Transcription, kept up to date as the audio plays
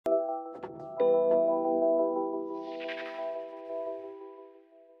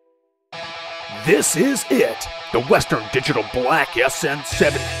This is it, the Western Digital Black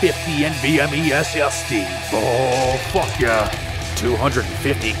SN750 NVMe SSD. Oh, fuck yeah.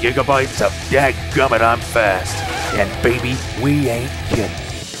 250 gigabytes of dadgummit, I'm fast. And baby, we ain't kidding.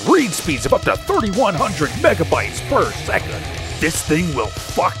 Read speeds of up to 3,100 megabytes per second. This thing will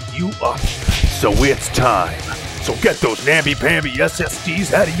fuck you up. So it's time. So get those namby-pamby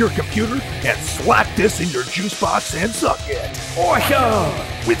SSDs out of your computer and slap this in your juice box and suck it.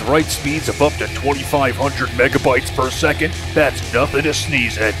 Awesome! With write speeds of up to 2,500 megabytes per second, that's nothing to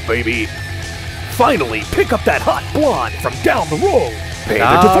sneeze at, baby. Finally, pick up that hot blonde from down the road. Pay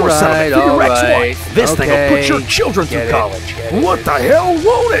the divorce settlement for your ex-wife. This thing will put your children through college. What the hell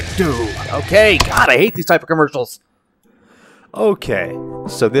won't it do? Okay, God, I hate these type of commercials. Okay,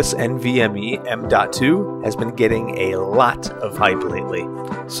 so this NVMe M.2 has been getting a lot of hype lately.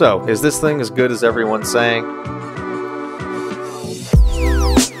 So, is this thing as good as everyone's saying?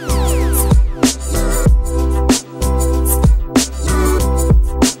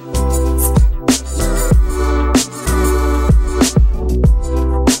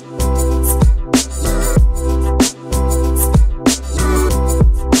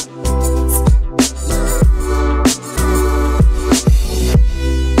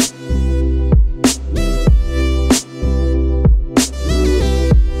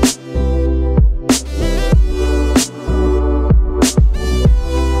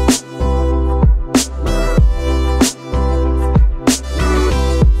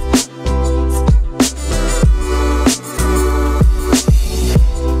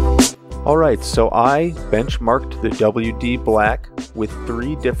 Alright, so I benchmarked the WD Black with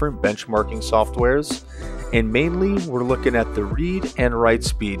 3 different benchmarking softwares, and mainly we're looking at the read and write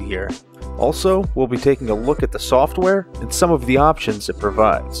speed here. Also, we'll be taking a look at the software and some of the options it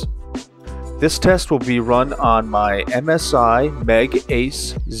provides. This test will be run on my MSI Meg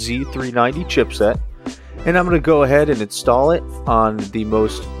Ace Z390 chipset, and I'm going to go ahead and install it on the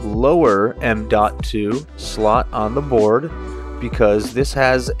most lower M.2 slot on the board, because this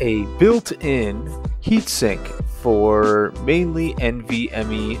has a built-in heatsink for mainly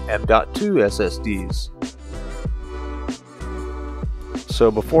NVMe M.2 SSDs. So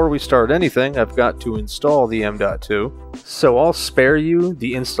before we start anything, I've got to install the M.2. So I'll spare you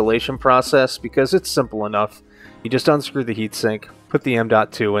the installation process because it's simple enough. You just unscrew the heatsink, put the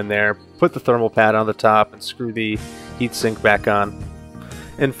M.2 in there, put the thermal pad on the top, and screw the heatsink back on.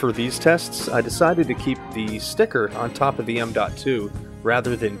 And for these tests, I decided to keep the sticker on top of the M.2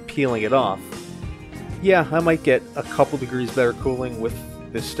 rather than peeling it off. Yeah, I might get a couple degrees better cooling with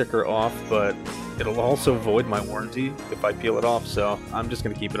this sticker off, but it'll also void my warranty if I peel it off, so I'm just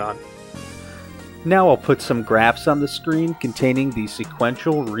going to keep it on. Now I'll put some graphs on the screen containing the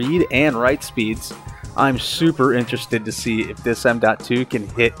sequential read and write speeds. I'm super interested to see if this M.2 can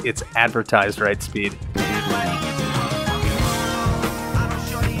hit its advertised write speed.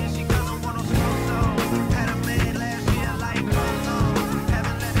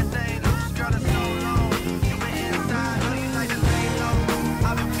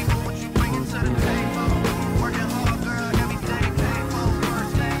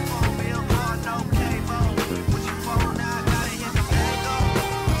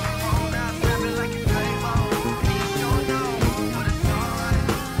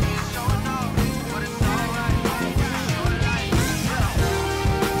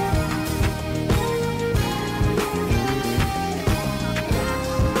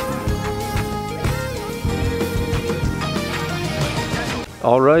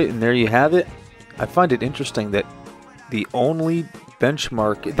 Alright, and there you have it. I find it interesting that the only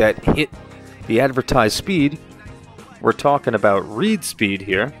benchmark that hit the advertised speed, we're talking about read speed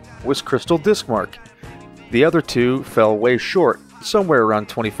here, was Crystal Diskmark. The other two fell way short, somewhere around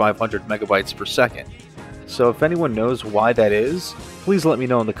 2,500 megabytes per second. So if anyone knows why that is, please let me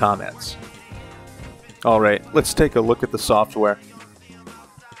know in the comments. Alright, let's take a look at the software.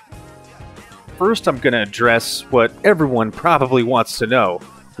 First, I'm going to address what everyone probably wants to know.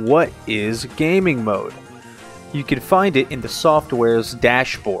 What is gaming mode? You can find it in the software's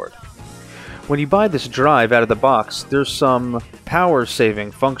dashboard. When you buy this drive out of the box, there's some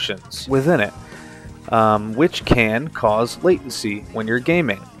power-saving functions within it, which can cause latency when you're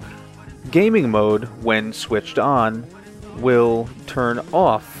gaming. Gaming mode, when switched on, will turn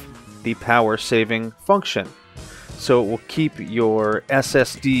off the power-saving function. So it will keep your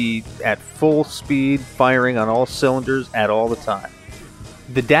SSD at full speed, firing on all cylinders at all the time.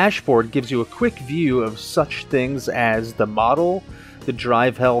 The dashboard gives you a quick view of such things as the model, the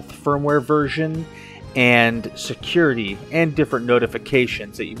drive health firmware version, and security and different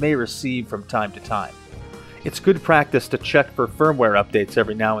notifications that you may receive from time to time. It's good practice to check for firmware updates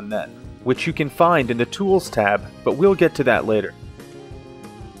every now and then. which you can find in the Tools tab, but we'll get to that later.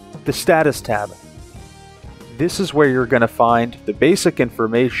 The Status tab. This is where you're going to find the basic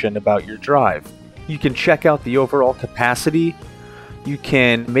information about your drive. You can check out the overall capacity. You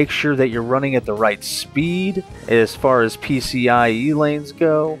can make sure that you're running at the right speed as far as PCIe lanes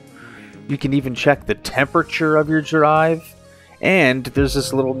go. You can even check the temperature of your drive. And there's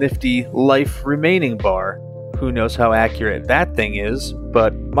this little nifty life remaining bar. Who knows how accurate that thing is,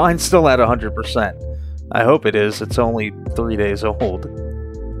 but mine's still at 100%. I hope it is, it's only 3 days old.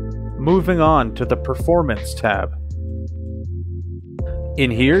 Moving on to the Performance tab.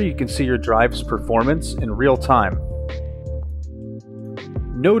 In here you can see your drive's performance in real time.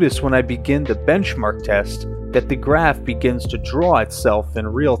 Notice when I begin the benchmark test that the graph begins to draw itself in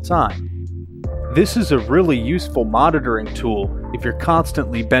real time. This is a really useful monitoring tool if you're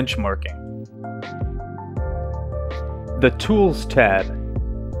constantly benchmarking. The Tools tab.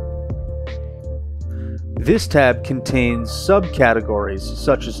 This tab contains subcategories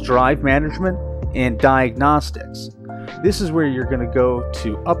such as drive management and diagnostics. This is where you're going to go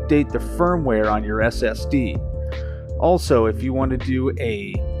to update the firmware on your SSD. Also, if you want to do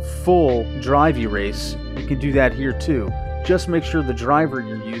a full drive erase, you can do that here too. Just make sure the driver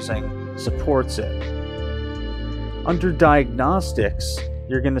you're using supports it. Under Diagnostics,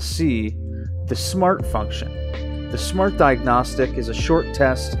 you're going to see the Smart function. The Smart Diagnostic is a short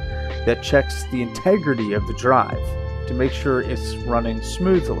test that checks the integrity of the drive to make sure it's running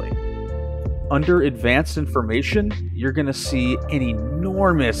smoothly. Under Advanced Information, you're going to see an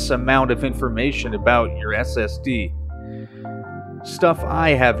enormous amount of information about your SSD. Stuff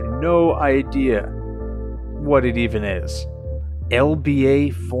I have no idea what it even is.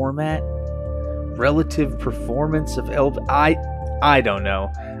 LBA format? Relative performance of I don't know.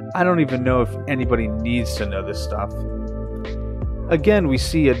 I don't even know if anybody needs to know this stuff. Again, we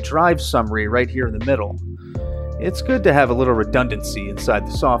see a drive summary right here in the middle. It's good to have a little redundancy inside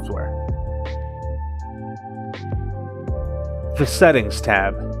the software. The Settings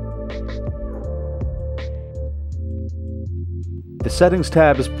tab. The Settings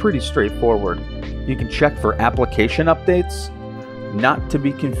tab is pretty straightforward. You can check for application updates, not to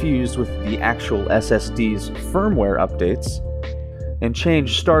be confused with the actual SSD's firmware updates, and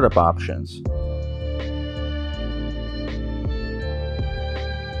change startup options.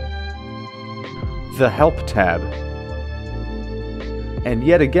 The Help tab. And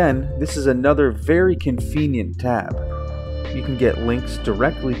yet again, this is another very convenient tab. You can get links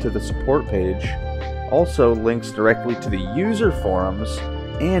directly to the support page, also links directly to the user forums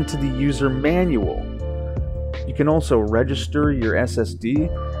and to the user manual. You can also register your SSD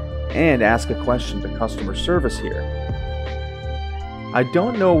and ask a question to customer service here. I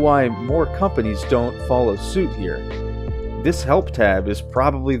don't know why more companies don't follow suit here. This Help tab is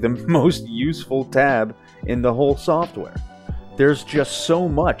probably the most useful tab in the whole software. There's just so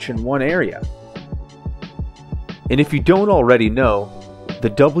much in one area. And if you don't already know, the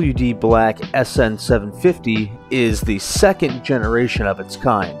WD Black SN750 is the second generation of its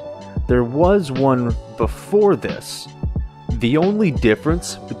kind. There was one before this. The only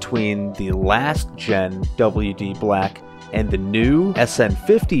difference between the last gen WD Black and the new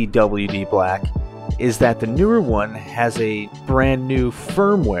SN50 WD Black is that the newer one has a brand new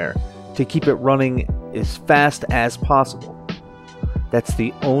firmware to keep it running as fast as possible. That's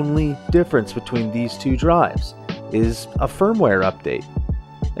the only difference between these two drives, is a firmware update.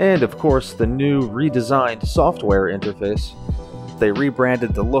 And of course the new redesigned software interface. They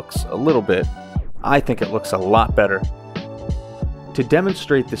rebranded the looks a little bit. I think it looks a lot better. To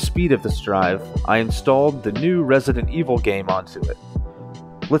demonstrate the speed of this drive, I installed the new Resident Evil game onto it.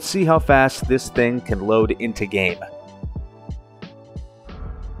 Let's see how fast this thing can load into game.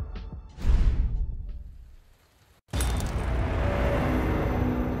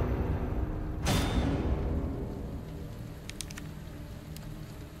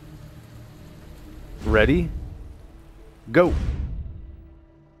 Ready? Go!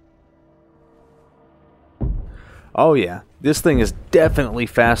 Oh yeah, this thing is definitely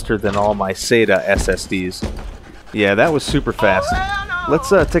faster than all my SATA SSDs. Yeah, that was super fast. Let's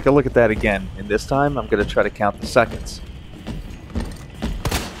take a look at that again, and this time I'm going to try to count the seconds.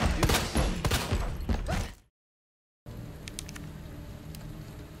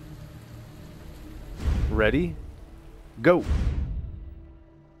 Ready? Go!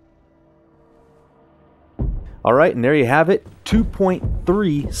 Alright, and there you have it,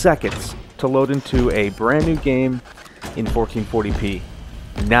 2.3 seconds to load into a brand new game in 1440p.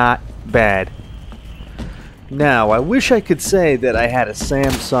 Not bad. Now, I wish I could say that I had a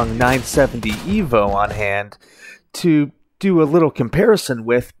Samsung 970 EVO on hand to do a little comparison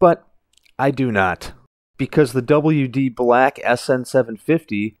with, but I do not. Because the WD Black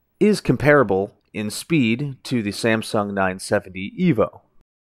SN750 is comparable in speed to the Samsung 970 EVO.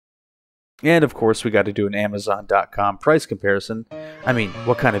 And of course, we got to do an Amazon.com price comparison. I mean,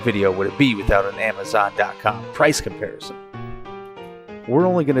 what kind of video would it be without an Amazon.com price comparison? We're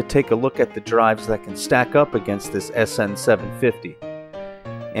only going to take a look at the drives that can stack up against this SN750.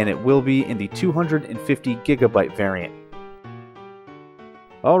 And it will be in the 250 gigabyte variant.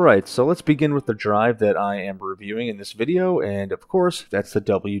 Alright, so let's begin with the drive that I am reviewing in this video, and of course, that's the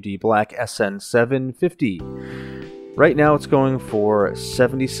WD Black SN750. Right now it's going for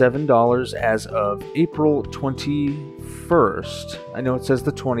 $77 as of April 21st. I know it says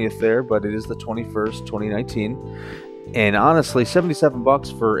the 20th there, but it is the 21st, 2019. And honestly, 77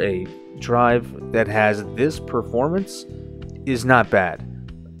 bucks for a drive that has this performance is not bad.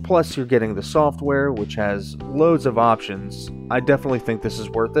 Plus, you're getting the software, which has loads of options. I definitely think this is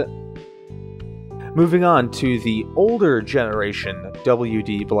worth it. Moving on to the older generation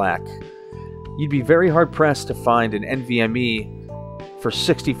WD Black. You'd be very hard-pressed to find an NVMe for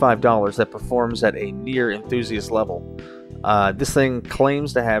 $65 that performs at a near enthusiast level. This thing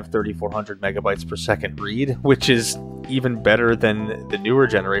claims to have 3,400 megabytes per second read, which is even better than the newer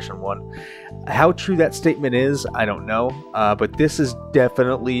generation one. How true that statement is, I don't know, but this is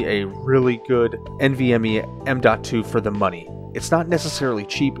definitely a really good NVMe M.2 for the money. It's not necessarily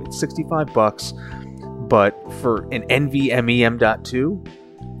cheap, it's 65 bucks, but for an NVMe M.2,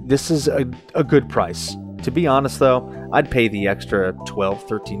 this is a good price. To be honest though, I'd pay the extra $12,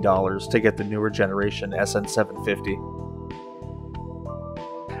 $13 to get the newer generation SN750.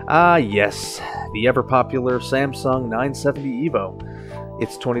 Ah yes, the ever-popular Samsung 970 EVO.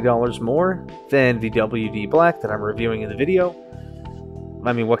 It's $20 more than the WD Black that I'm reviewing in the video.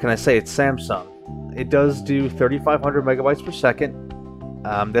 I mean, what can I say? It's Samsung. It does do 3,500 megabytes per second.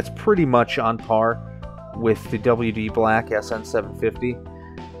 That's pretty much on par with the WD Black SN750,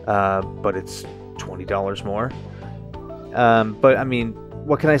 but it's $20 more. But I mean,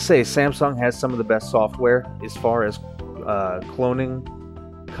 what can I say? Samsung has some of the best software as far as cloning,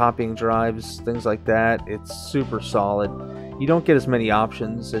 copying drives, things like that. It's super solid. You don't get as many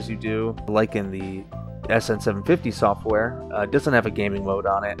options as you do like in the SN750 software. It doesn't have a gaming mode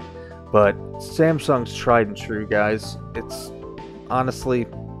on it, but Samsung's tried and true, guys. It's honestly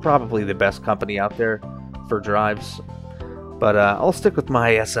probably the best company out there for drives, but I'll stick with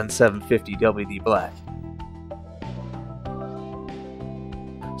my SN750 WD Black.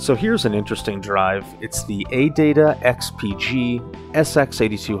 So here's an interesting drive. It's the ADATA XPG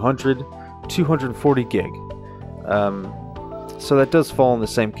SX8200 240 gig. So that does fall in the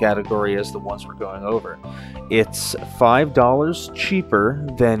same category as the ones we're going over. It's $5 cheaper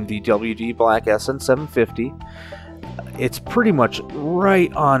than the WD Black SN750. It's pretty much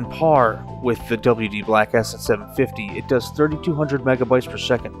right on par with the WD Black SN750. It does 3,200 megabytes per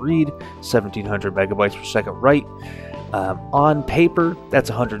second read, 1,700 megabytes per second write. On paper, that's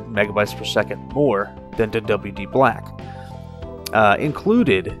 100 megabytes per second more than the WD Black.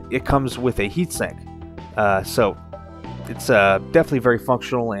 Included, it comes with a heatsink. So it's definitely very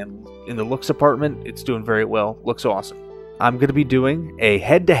functional, and in the looks department, it's doing very well. Looks awesome. I'm going to be doing a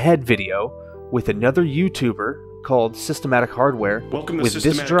head-to-head video with another YouTuber called Systematic Hardware. Welcome to with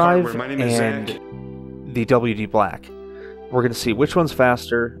Systematic this drive Hardware. My name is and Zeek. the WD Black. We're going to see which one's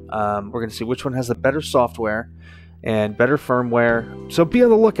faster. We're going to see which one has the better software and better firmware. So be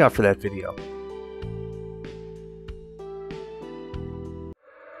on the lookout for that video.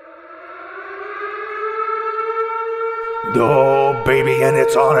 Oh, baby, and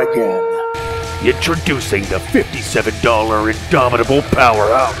it's on again. Introducing the $57 Indomitable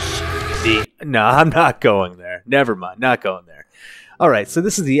Powerhouse. No, I'm not going there. Never mind, not going there. Alright, so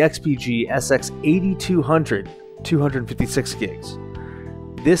this is the XPG SX8200 256 gigs.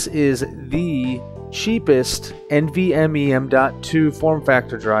 This is the cheapest NVMe M.2 form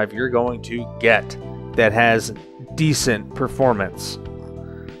factor drive you're going to get that has decent performance.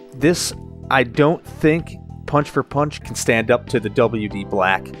 This, I don't think, punch for punch, can stand up to the WD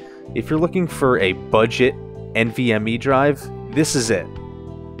Black. If you're looking for a budget NVMe drive, this is it.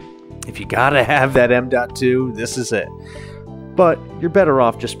 If you gotta have that M.2, this is it. But you're better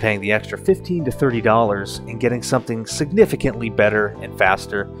off just paying the extra $15 to $30 and getting something significantly better and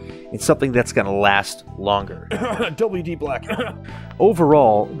faster, and something that's gonna last longer. WD Black.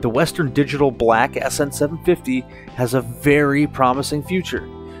 Overall, the Western Digital Black SN750 has a very promising future.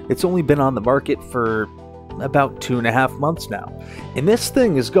 It's only been on the market for about 2.5 months now, and this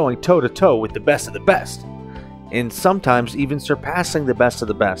thing is going toe-to-toe with the best of the best, and sometimes even surpassing the best of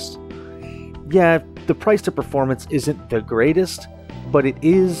the best. Yeah, the price to performance isn't the greatest, but it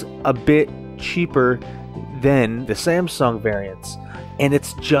is a bit cheaper than the Samsung variants, and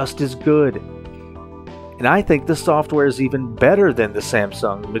it's just as good. And I think the software is even better than the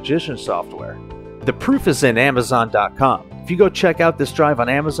Samsung Magician software. The proof is in Amazon.com. If you go check out this drive on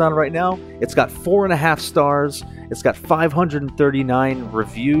Amazon right now, it's got 4.5 stars, it's got 539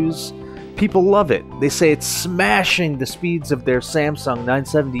 reviews. People love it. They say it's smashing the speeds of their Samsung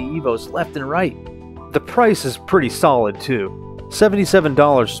 970 EVOs left and right. The price is pretty solid too.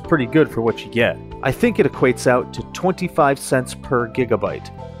 $77 is pretty good for what you get. I think it equates out to 25 cents per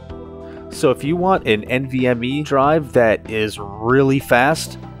gigabyte. So if you want an NVMe drive that is really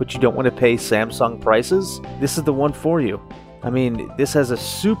fast, but you don't want to pay Samsung prices, this is the one for you. I mean, this has a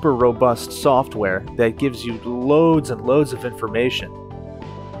super robust software that gives you loads and loads of information.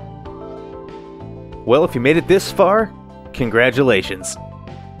 Well, if you made it this far, congratulations.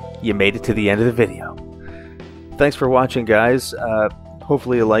 You made it to the end of the video. Thanks for watching, guys.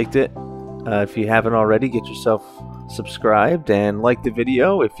 Hopefully you liked it. If you haven't already, get yourself subscribed and like the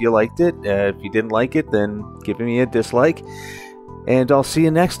video if you liked it. If you didn't like it, then give me a dislike. And I'll see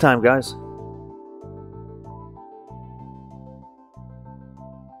you next time, guys.